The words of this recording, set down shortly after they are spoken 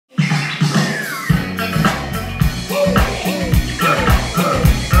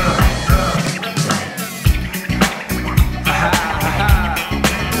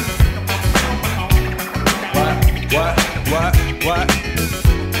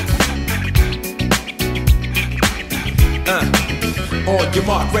On your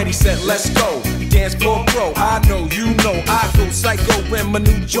mark, ready, set, let's go. Dance floor pro, I know, you know, I go psycho when my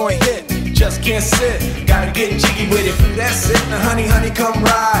new joint hit. Just can't sit, gotta get jiggy with it. That's it, now honey, honey, come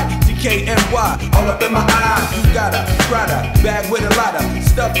ride. DKNY, all up in my eye. You got a Prada bag with a lot of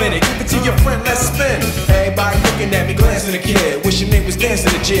stuff in it. Give it to your friend, let's spin. Everybody looking at me, glancing a kid. Wishing they was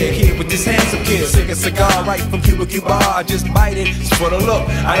dancing a jig here with this handsome kid. Sick a cigar right from Cuba Cuba. I just bite it, it's for the look,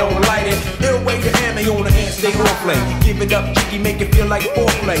 I don't light it. Ill way to ammo on the hand, stay on play. Give it up, Jiggy, make it feel like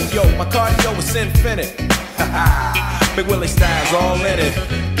foreplay. Yo, my cardio is infinite. Big Willie style's all in it.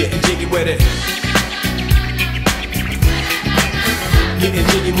 Getting jiggy with it. Getting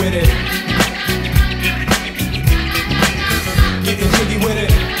jiggy with it. Getting jiggy with it.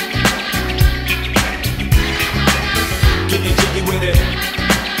 Getting jiggy with it.